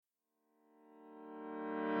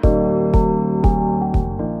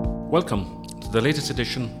Welcome to the latest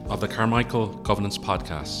edition of the Carmichael Governance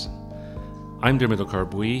Podcast. I'm Diarmuid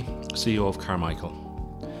O'Curr-Buie, CEO of Carmichael.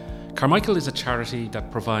 Carmichael is a charity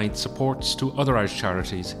that provides supports to other Irish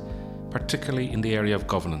charities, particularly in the area of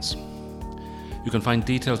governance. You can find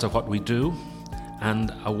details of what we do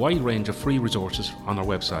and a wide range of free resources on our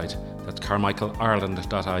website, that's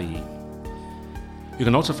carmichaelireland.ie. You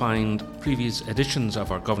can also find previous editions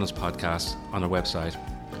of our governance podcast on our website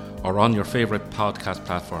or on your favourite podcast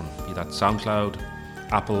platform, be that SoundCloud,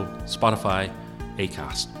 Apple, Spotify,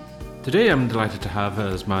 Acast. Today I'm delighted to have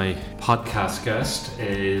as my podcast guest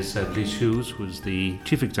is Elise Hughes, who's the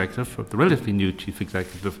Chief Executive, or the relatively new Chief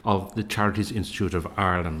Executive of the Charities Institute of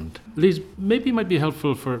Ireland. Elise, maybe it might be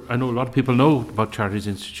helpful I know a lot of people know about Charities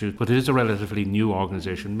Institute, but it is a relatively new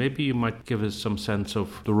organisation. Maybe you might give us some sense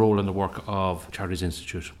of the role and the work of Charities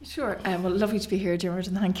Institute. Sure. Well, lovely to be here, Diarmuid,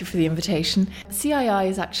 and thank you for the invitation. CII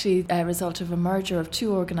is actually a result of a merger of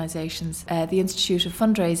two organisations. The Institute of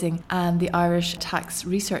Fundraising and the Irish Tax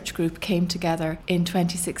Research Group came together in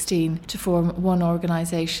 2016 to form one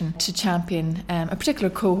organisation to champion a particular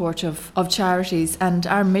cohort of charities, and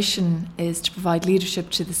our mission is to provide leadership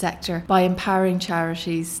to the sector by empowering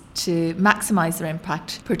charities to maximise their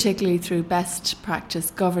impact, particularly through best practice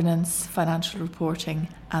governance, financial reporting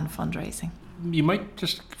and fundraising. You might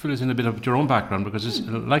just fill us in a bit of your own background, because it's,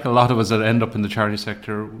 like a lot of us that end up in the charity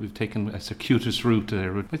sector, we've taken a circuitous route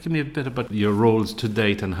there. But give me a bit about your roles to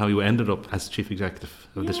date and how you ended up as Chief Executive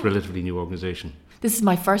of this relatively new organisation. This is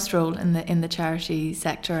my first role in the charity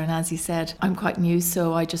sector, and as you said, I'm quite new,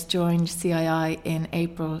 so I just joined CII in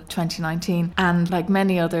April 2019, and like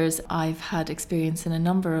many others, I've had experience in a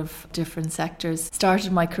number of different sectors.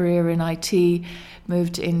 Started my career in IT,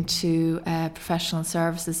 moved into professional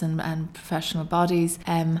services and professional bodies,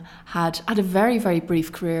 had a very, very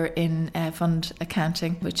brief career in fund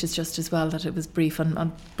accounting, which is just as well that it was brief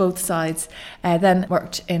on both sides. Then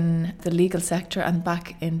worked in the legal sector and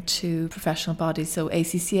back into professional bodies. So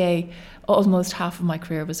ACCA, almost half of my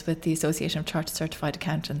career was with the Association of Chartered Certified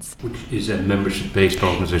Accountants. Which is a membership-based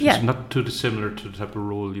organisation. Yeah. It's not too dissimilar to the type of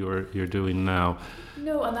role you're doing now.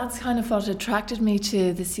 No, and that's kind of what attracted me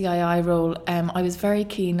to the CII role. I was very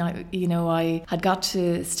keen. I had got to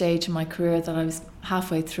a stage in my career that I was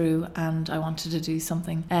halfway through and I wanted to do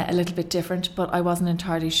something a little bit different, but I wasn't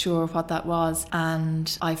entirely sure what that was,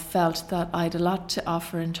 and I felt that I had a lot to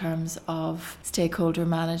offer in terms of stakeholder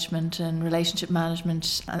management and relationship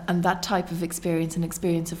management and that type of experience and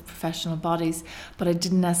experience of professional bodies, but I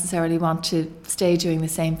didn't necessarily want to stay doing the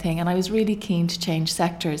same thing, and I was really keen to change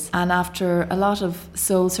sectors. And after a lot of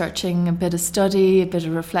soul searching, a bit of study, a bit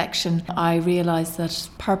of reflection, I realised that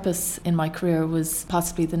purpose in my career was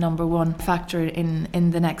possibly the number one factor in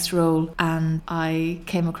the next role, and I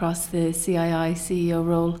came across the CII CEO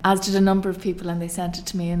role, as did a number of people, and they sent it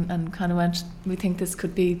to me and kind of went, we think this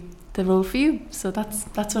could be the role for you. So that's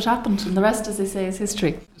what happened, and the rest, as they say, is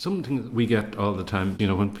history. Something that we get all the time,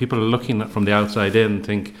 when people are looking at from the outside in,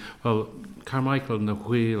 think, well, Carmichael and the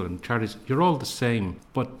Wheel and charities, you're all the same.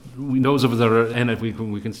 But those of us that are in it,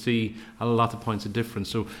 we can see a lot of points of difference.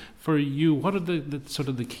 So for you, what are the sort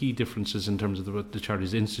of the key differences in terms of what the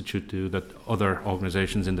Charities Institute do that other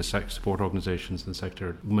organisations in the support organisations in the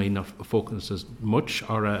sector may not focus as much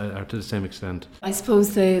or to the same extent? I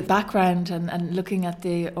suppose the background and looking at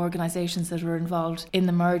the organisations that were involved in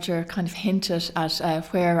the merger kind of hinted at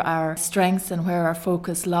where our strengths and where our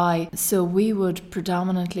focus lie. So we would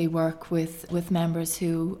predominantly work with members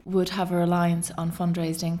who would have a reliance on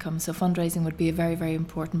fundraised income. So fundraising would be a very, very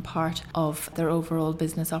important part of their overall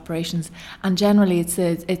business operations. And generally it's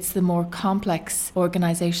the more complex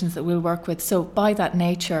organisations that we'll work with. So by that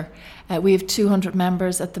nature, we have 200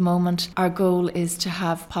 members at the moment. Our goal is to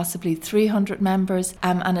have possibly 300 members,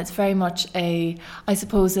 and it's very much a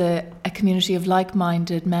community of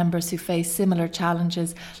like-minded members who face similar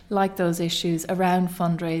challenges like those issues around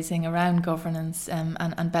fundraising, around governance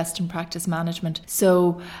and best in practice management.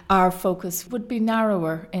 So our focus would be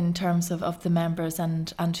narrower in terms of the members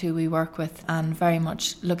and who we work with, and very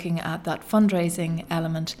much looking at that fundraising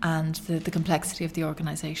element and the complexity of the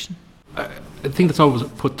organisation. I think that's always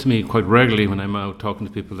put to me quite regularly when I'm out talking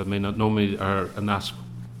to people that may not know me and ask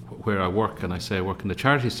where I work, and I say I work in the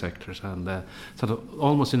charity sectors, and sort of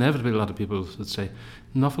almost inevitably a lot of people would say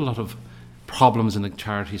an awful lot of problems in the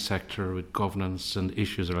charity sector with governance and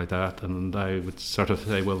issues like that, and I would sort of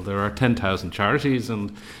say, well, there are 10,000 charities,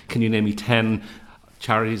 and can you name me 10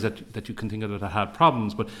 charities that you can think of that have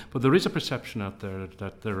problems? But there is a perception out there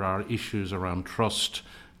that there are issues around trust,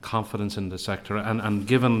 confidence in the sector, and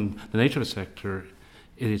given the nature of the sector,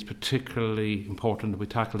 it is particularly important that we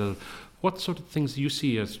tackle it. What sort of things do you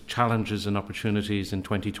see as challenges and opportunities in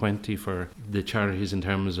 2020 for the charities in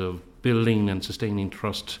terms of building and sustaining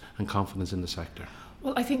trust and confidence in the sector?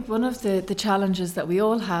 Well, I think one of the challenges that we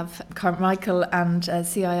all have, Carmichael and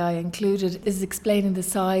CII included, is explaining the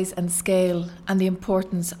size and scale and the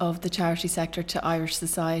importance of the charity sector to Irish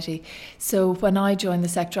society. So when I joined the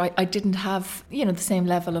sector, I didn't have, the same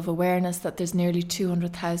level of awareness that there's nearly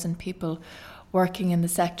 200,000 people working in the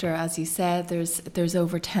sector. As you said, there's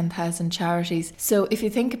over 10,000 charities. So if you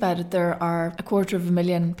think about it, there are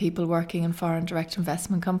 250,000 people working in foreign direct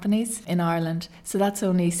investment companies in Ireland. So that's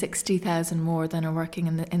only 60,000 more than are working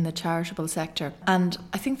in the charitable sector. And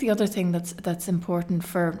I think the other thing that's important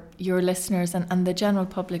for your listeners and the general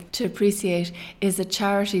public to appreciate is that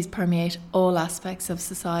charities permeate all aspects of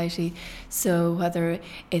society. So whether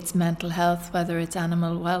it's mental health, whether it's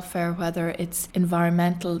animal welfare, whether it's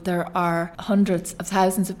environmental, there are hundreds of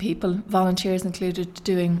thousands of people, volunteers included,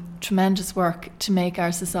 doing tremendous work to make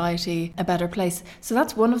our society a better place. So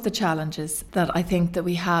that's one of the challenges that I think that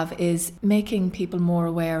we have, is making people more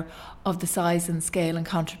aware of the size and scale and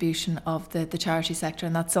contribution of the charity sector,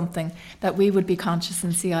 and that's something that we would be conscious in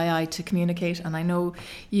CII to communicate, and I know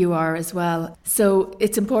you are as well. So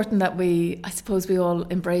it's important that we all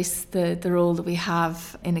embrace the role that we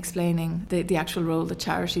have in explaining the actual role that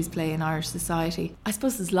charities play in Irish society. I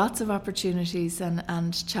suppose there's lots of opportunities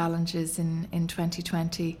and challenges in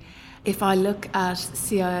 2020. If I look at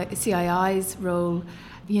CII's role,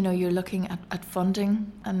 you're looking at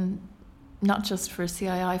funding, and not just for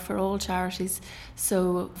CII, for all charities.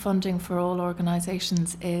 So funding for all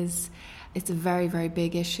organisations it's a very, very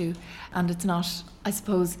big issue, and it's not, I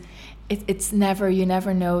suppose, it's never, you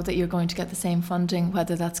never know that you're going to get the same funding,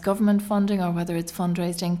 whether that's government funding or whether it's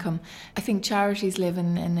fundraised income. I think charities live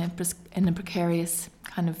in a precarious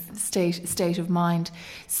kind of state of mind.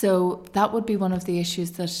 So that would be one of the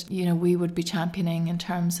issues that, we would be championing in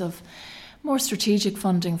terms of more strategic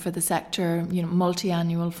funding for the sector,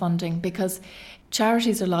 multi-annual funding, because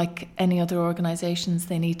charities are like any other organisations.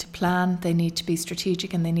 They need to plan, they need to be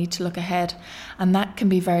strategic, and they need to look ahead. And that can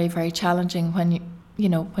be very, very challenging when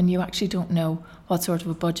you actually don't know what sort of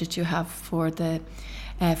a budget you have for the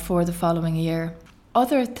following year.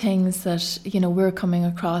 Other things that we're coming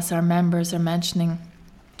across, our members are mentioning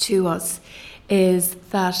to us, is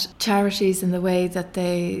that charities, in the way that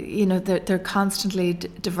they're constantly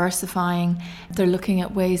diversifying, they're looking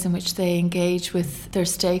at ways in which they engage with their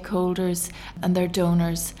stakeholders and their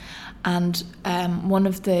donors. And one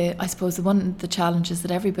of the challenges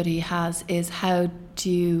that everybody has is how do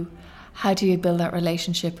you build that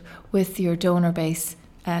relationship with your donor base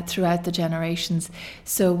throughout the generations.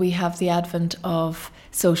 So we have the advent of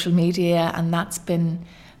social media, and that's been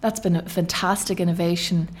a fantastic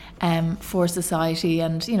innovation for society,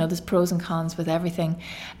 and there's pros and cons with everything.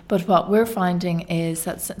 But what we're finding is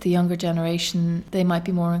that the younger generation, they might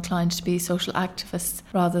be more inclined to be social activists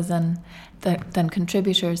rather than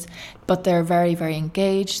contributors, but they're very, very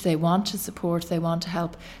engaged. They want to support, they want to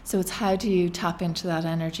help. So it's how do you tap into that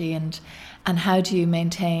energy, and how do you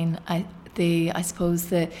maintain the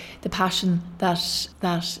passion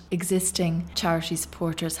that existing charity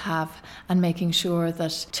supporters have, and making sure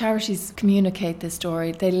that charities communicate this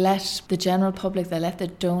story. They let the general public, they let the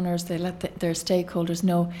donors, they let their stakeholders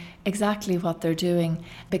know exactly what they're doing,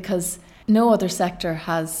 because no other sector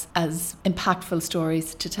has as impactful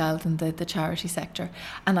stories to tell than the charity sector.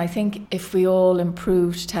 And I think if we all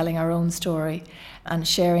improved telling our own story and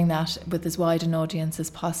sharing that with as wide an audience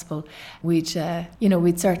as possible, we'd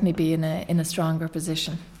certainly be in a stronger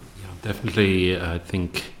position. Yeah, definitely. I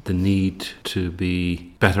think the need to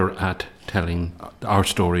be better at telling our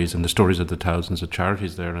stories and the stories of the thousands of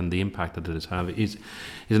charities there, and the impact that it has had, is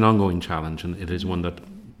an ongoing challenge, and it is one that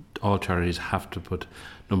all charities have to put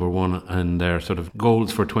number one in their sort of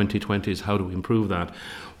goals for 2020, is how do we improve that.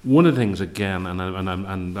 One of the things, again, and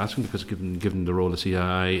I'm asking because given the role of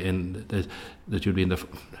CII in that you'd be in the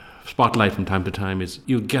spotlight from time to time, is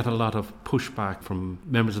you get a lot of pushback from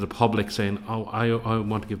members of the public saying, I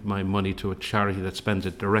want to give my money to a charity that spends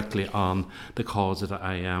it directly on the cause that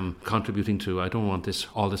I am contributing to. I don't want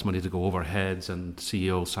all this money to go over heads and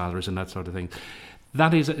CEO salaries and that sort of thing.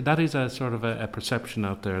 That is a sort of a perception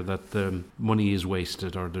out there that the money is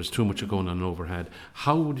wasted, or there's too much going on overhead.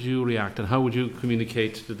 How would you react, and how would you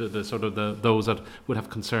communicate to those that would have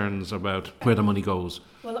concerns about where the money goes?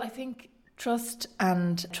 Well, I think trust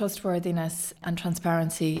and trustworthiness and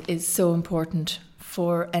transparency is so important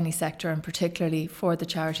for any sector, and particularly for the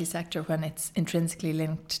charity sector when it's intrinsically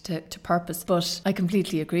linked to purpose. But I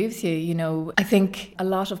completely agree with you. You know, I think a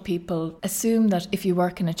lot of people assume that if you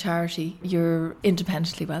work in a charity, you're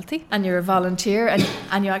independently wealthy and you're a volunteer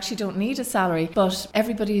and you actually don't need a salary. But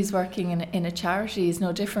everybody who's working in a charity is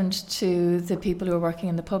no different to the people who are working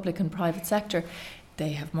in the public and private sector.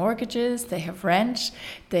 They have mortgages, they have rent,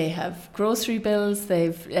 they have grocery bills,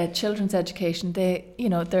 they've children's education.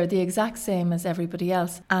 They're the exact same as everybody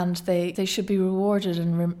else, and they should be rewarded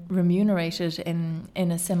and remunerated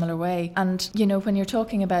in a similar way. And you know, when you're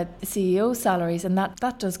talking about CEO salaries, and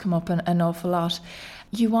that does come up an awful lot,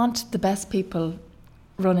 you want the best people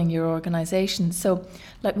running your organisation. So,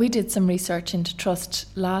 like, we did some research into trust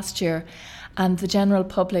last year, and the general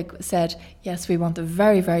public said, yes, we want the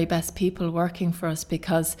very, very best people working for us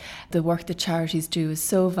because the work that charities do is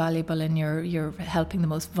so valuable and you're helping the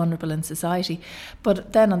most vulnerable in society.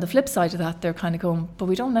 But then on the flip side of that, they're kind of going, but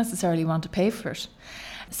we don't necessarily want to pay for it.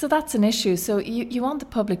 So that's an issue. So you want the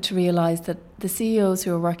public to realise that the CEOs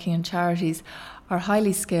who are working in charities are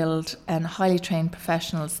highly skilled and highly trained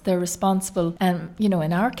professionals. They're responsible, and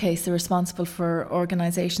in our case, they're responsible for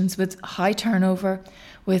organisations with high turnover,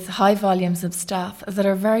 with high volumes of staff that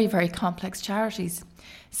are very, very complex charities.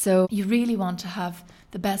 So you really want to have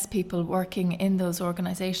the best people working in those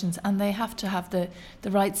organisations, and they have to have the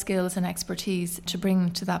right skills and expertise to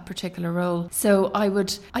bring to that particular role. So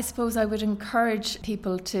I suppose I would encourage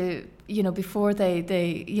people to, before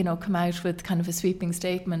they come out with kind of a sweeping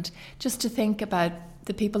statement, just to think about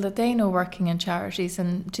the people that they know working in charities,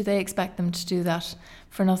 and do they expect them to do that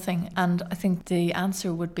for nothing? And I think the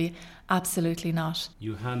answer would be absolutely not.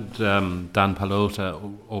 You had Dan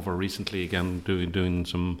Pallotta over recently again doing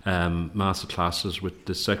some master classes with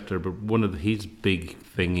the sector, but one of his big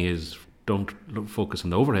thing is don't focus on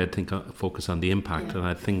the overhead, focus on the impact. Yeah. And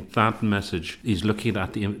I think that message is looking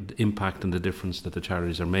at the impact and the difference that the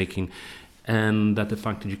charities are making, and that the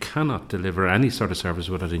fact that you cannot deliver any sort of service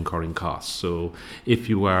without incurring costs. So if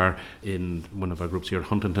you are in one of our groups here at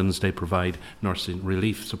Huntington's, they provide nursing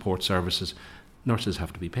relief support services. Nurses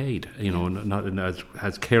have to be paid, not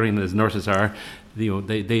as caring as nurses are,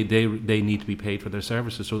 they need to be paid for their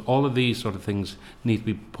services. So all of these sort of things need to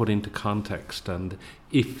be put into context. And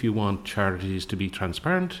if you want charities to be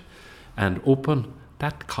transparent and open,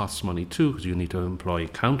 that costs money too, because you need to employ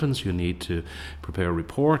accountants, you need to prepare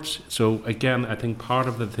reports. So again, I think part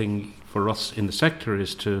of the thing for us in the sector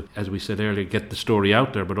is to, as we said earlier, get the story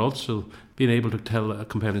out there, but also being able to tell a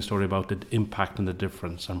compelling story about the impact and the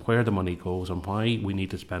difference and where the money goes and why we need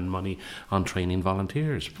to spend money on training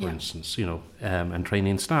volunteers, for instance, and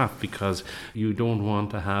training staff, because you don't want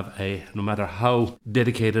to have no matter how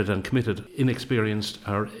dedicated and committed, inexperienced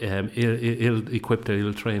or ill-equipped or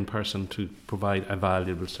ill-trained person to provide a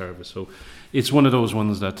valuable service. So it's one of those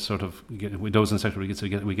ones that sort of, with those in the sector,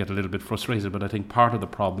 we get a little bit frustrated, but I think part of the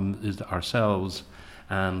problem is ourselves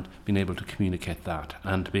and being able to communicate that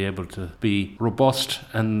and to be able to be robust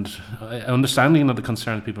and understanding of the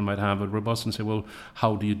concerns people might have, but robust and say, well,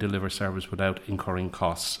 how do you deliver service without incurring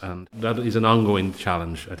costs? And that is an ongoing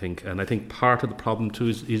challenge, I think. And I think part of the problem too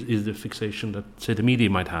is the fixation that, say, the media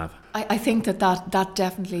might have. I think that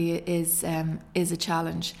definitely is a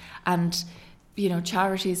challenge. And,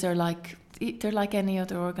 charities are they're like any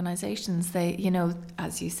other organisations. They,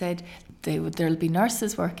 as you said, there'll be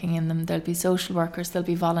nurses working in them, there'll be social workers, there'll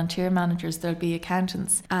be volunteer managers, there'll be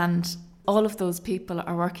accountants, and all of those people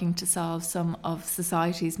are working to solve some of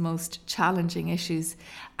society's most challenging issues,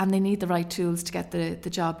 and they need the right tools to get the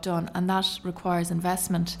job done, and that requires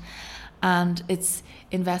investment. And it's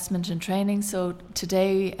investment in training. So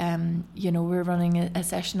today, we're running a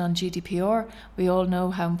session on GDPR. We all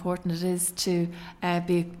know how important it is to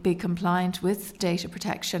be compliant with data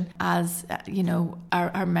protection, as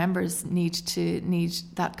our members need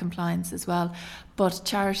that compliance as well. But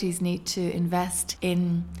charities need to invest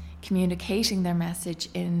in communicating their message,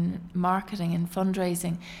 in marketing and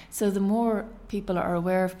fundraising. So the more people are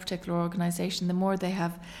aware of a particular organisation, the more they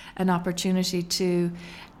have an opportunity to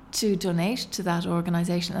donate to that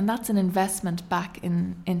organisation, and that's an investment back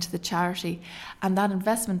into the charity, and that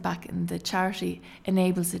investment back in the charity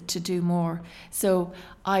enables it to do more. So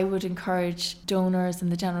I would encourage donors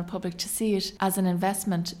and the general public to see it as an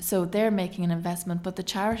investment. So they're making an investment, but the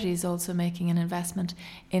charity is also making an investment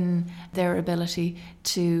in their ability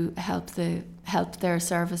to help the help their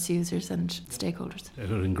service users and stakeholders. I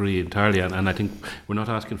agree entirely, and I think we're not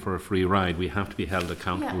asking for a free ride. We have to be held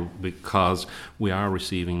accountable because we are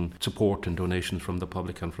receiving support and donations from the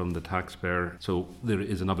public and from the taxpayer. So there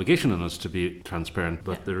is an obligation on us to be transparent,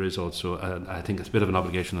 but there is also, I think it's a bit of an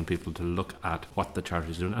obligation on people to look at what the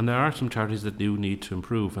charities are doing. And there are some charities that do need to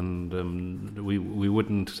improve, and we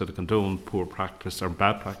wouldn't sort of condone poor practice or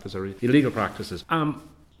bad practice or illegal practices.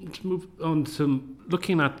 To move on to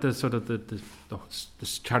looking at the sort of the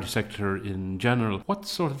charity sector in general, what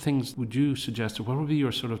sort of things would you suggest, or what would be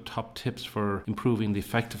your sort of top tips for improving the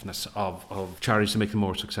effectiveness of charities to make them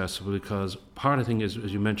more successful? Because part of the thing is,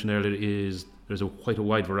 as you mentioned earlier, is there's quite a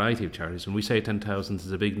wide variety of charities. And we say 10,000 is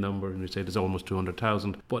a big number, and we say there's almost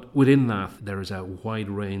 200,000. But within that, there is a wide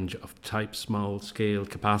range of types, small scale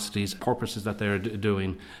capacities, purposes that they're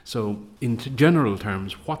doing. So in general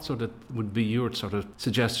terms, what sort of would be your sort of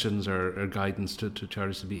suggestions or guidance to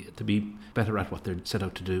charities to be better at what they're set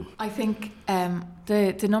out to do? I think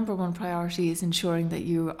the number one priority is ensuring that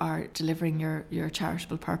you are delivering your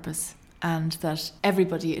charitable purpose, and that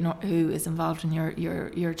everybody who is involved in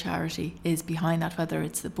your charity is behind that, whether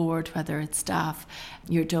it's the board, whether it's staff,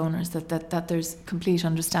 your donors, that there's complete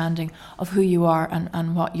understanding of who you are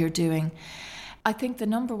and what you're doing. I think the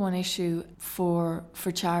number one issue for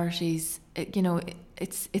charities,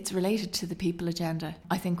 it's related to the people agenda.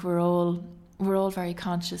 I think we're all very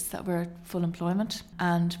conscious that we're at full employment,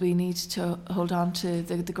 and we need to hold on to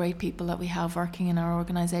the great people that we have working in our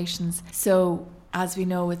organisations. So as we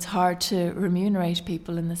know, it's hard to remunerate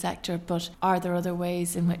people in the sector, but are there other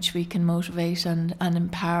ways in which we can motivate and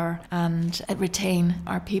empower and retain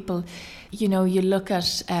our people? You look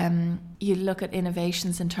at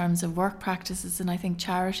innovations in terms of work practices, and I think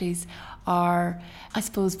charities are, I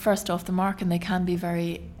suppose, first off the mark, and they can be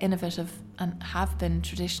very innovative and have been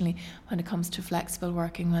traditionally when it comes to flexible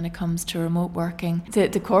working, when it comes to remote working.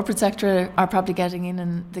 The corporate sector are probably getting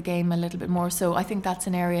in the game a little bit more. So I think that's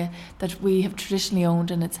an area that we have traditionally owned,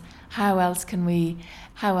 and it's how else can we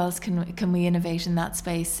innovate in that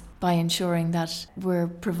space by ensuring that we're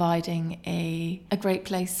providing a great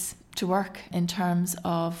place to work in terms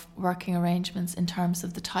of working arrangements, in terms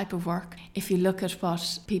of the type of work. If you look at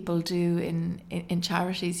what people do in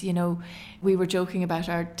charities, we were joking about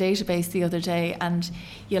our database the other day, and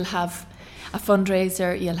you'll have a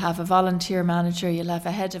fundraiser, you'll have a volunteer manager, you'll have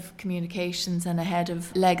a head of communications and a head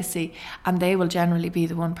of legacy, and they will generally be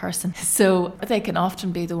the one person. So they can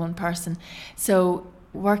often be the one person. So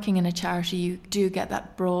working in a charity, you do get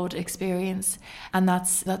that broad experience, and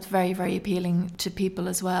that's very, very appealing to people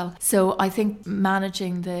as well. So I think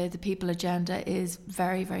managing the people agenda is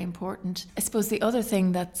very, very important. I suppose the other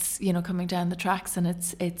thing that's coming down the tracks, and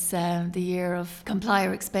it's the year of Comply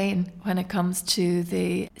or Explain when it comes to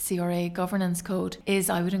the CRA governance code, is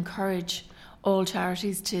I would encourage all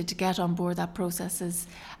charities to get on board that process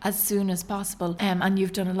as soon as possible. And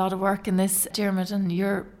you've done a lot of work in this, Dermot, and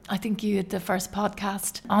I think you had the first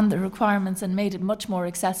podcast on the requirements and made it much more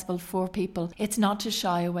accessible for people. It's not to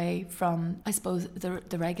shy away from, I suppose,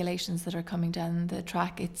 the regulations that are coming down the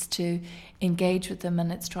track. It's to engage with them,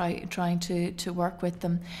 and it's trying to work with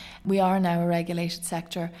them. We are now a regulated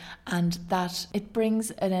sector, and that it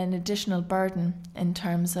brings an additional burden in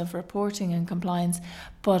terms of reporting and compliance.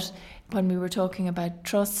 But when we were talking about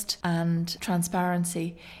trust and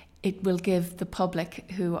transparency, it will give the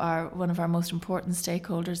public, who are one of our most important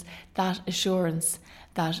stakeholders, that assurance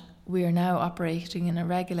that we are now operating in a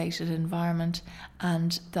regulated environment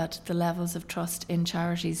and that the levels of trust in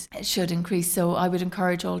charities should increase. So I would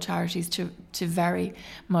encourage all charities to very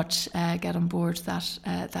much get on board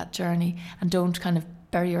that journey, and don't kind of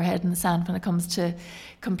bury your head in the sand when it comes to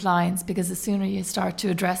compliance, because the sooner you start to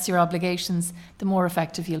address your obligations, the more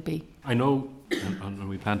effective you'll be. I know, and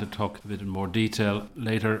we plan to talk a bit in more detail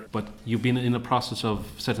later, but you've been in the process of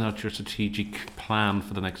setting out your strategic plan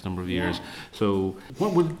for the next number of years. Yeah. So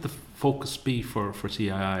what will the focus be for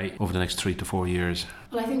CII over the next 3 to 4 years?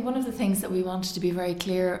 Well, I think one of the things that we wanted to be very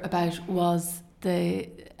clear about was the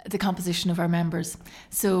composition of our members.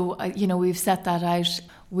 So, we've set that out.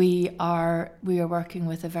 We are working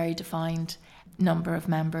with a very defined number of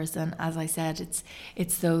members, and as I said,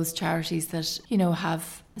 it's those charities that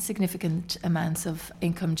have significant amounts of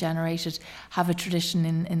income generated, have a tradition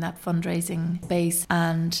in that fundraising space,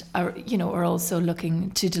 and are also looking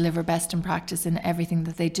to deliver best in practice in everything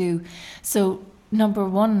that they do. So number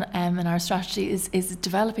one in our strategy is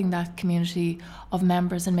developing that community of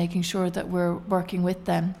members and making sure that we're working with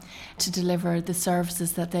them to deliver the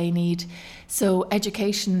services that they need. So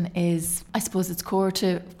education is, I suppose, it's core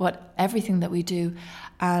to what everything that we do.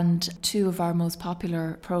 And two of our most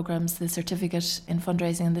popular programs, the Certificate in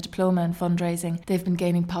Fundraising and the Diploma in Fundraising, they've been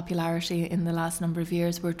gaining popularity in the last number of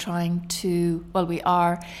years. We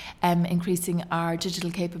are increasing our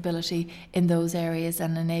digital capability in those areas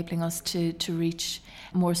and enabling us to reach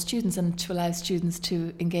more students and to allow students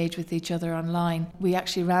to engage with each other online. We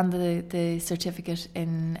actually ran the Certificate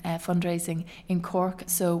in Fundraising in Cork,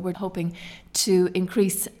 so we're hoping to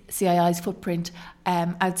increase CII's footprint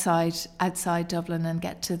outside Dublin and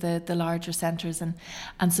get to the larger centres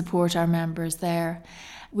and support our members there.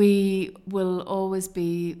 We will always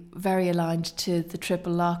be very aligned to the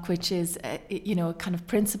triple lock, which is a kind of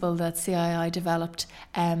principle that CII developed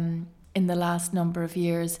in the last number of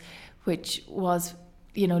years, which was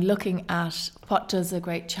looking at what does a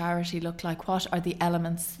great charity look like, what are the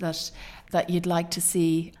elements that you'd like to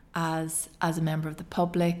see as a member of the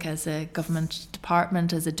public, as a government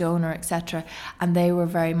department, as a donor, etc. And they were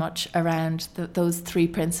very much around those three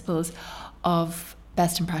principles of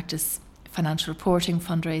best in practice financial reporting,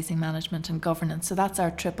 fundraising, management and governance. So that's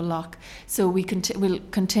our triple lock. So we'll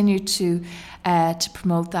continue to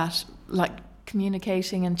promote that, like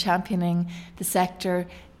communicating and championing the sector.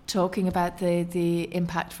 Talking about the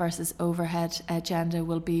impact versus overhead agenda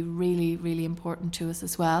will be really, really important to us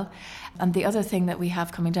as well. And the other thing that we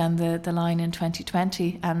have coming down the line in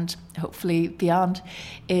 2020 and hopefully beyond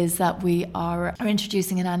is that we are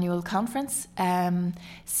introducing an annual conference.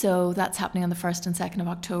 So that's happening on the 1st and 2nd of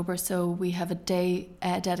October. So we have a day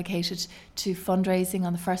dedicated to fundraising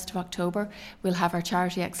on the 1st of October. We'll have our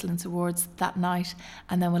Charity Excellence Awards that night,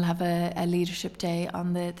 and then we'll have a leadership day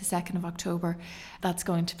on the 2nd of October. That's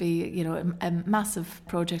going to be, a massive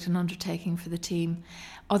project and undertaking for the team.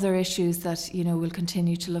 Other issues that, we'll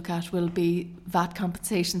continue to look at will be VAT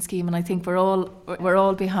compensation scheme, and I think we're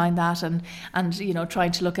all behind that and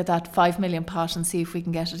trying to look at that 5 million pot and see if we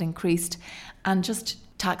can get it increased, and just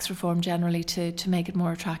tax reform generally to make it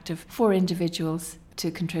more attractive for individuals to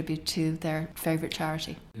contribute to their favourite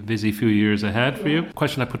charity. A busy few years ahead for you.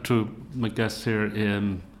 Question I put to my guests here,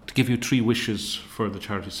 to give you 3 wishes for the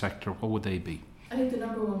charity sector, what would they be? I think the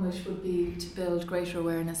number one wish would be to build greater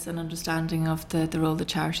awareness and understanding of the role that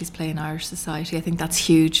charities play in Irish society. I think that's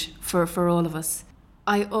huge for all of us.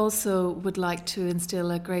 I also would like to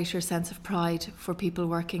instill a greater sense of pride for people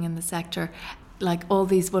working in the sector. Like all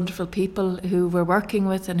these wonderful people who we're working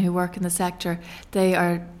with and who work in the sector, they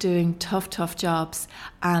are doing tough jobs,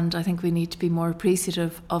 and I think we need to be more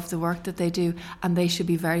appreciative of the work that they do, and they should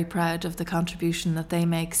be very proud of the contribution that they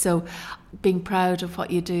make. So being proud of what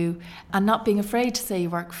you do and not being afraid to say you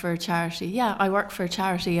work for a charity. Yeah, I work for a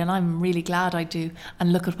charity and I'm really glad I do,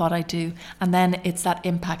 and look at what I do. And then it's that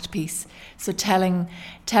impact piece. So telling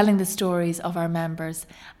the stories of our members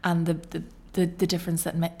and the difference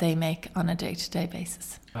that they make on a day-to-day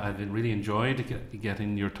basis. I've really enjoyed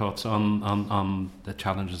getting your thoughts on the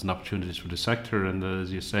challenges and opportunities for the sector, and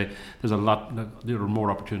as you say, there are more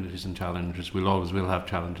opportunities than challenges. We'll always will have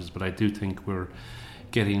challenges, but I do think we're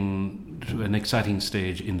getting to an exciting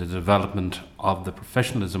stage in the development of the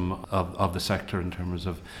professionalism of the sector in terms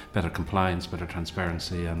of better compliance, better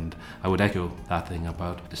transparency, and I would echo that thing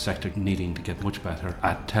about the sector needing to get much better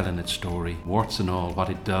at telling its story, warts and all, what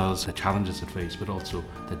it does, the challenges it faces, but also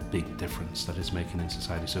the big difference that it's making in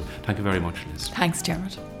society. So thank you very much, Liz. Thanks,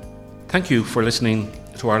 Dermot. Thank you for listening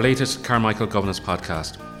to our latest Carmichael Governance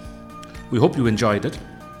podcast. We hope you enjoyed it.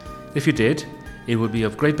 If you did, it would be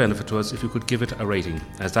of great benefit to us if you could give it a rating,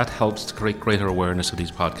 as that helps to create greater awareness of these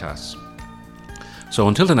podcasts. So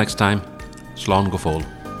until the next time, slán go fóill.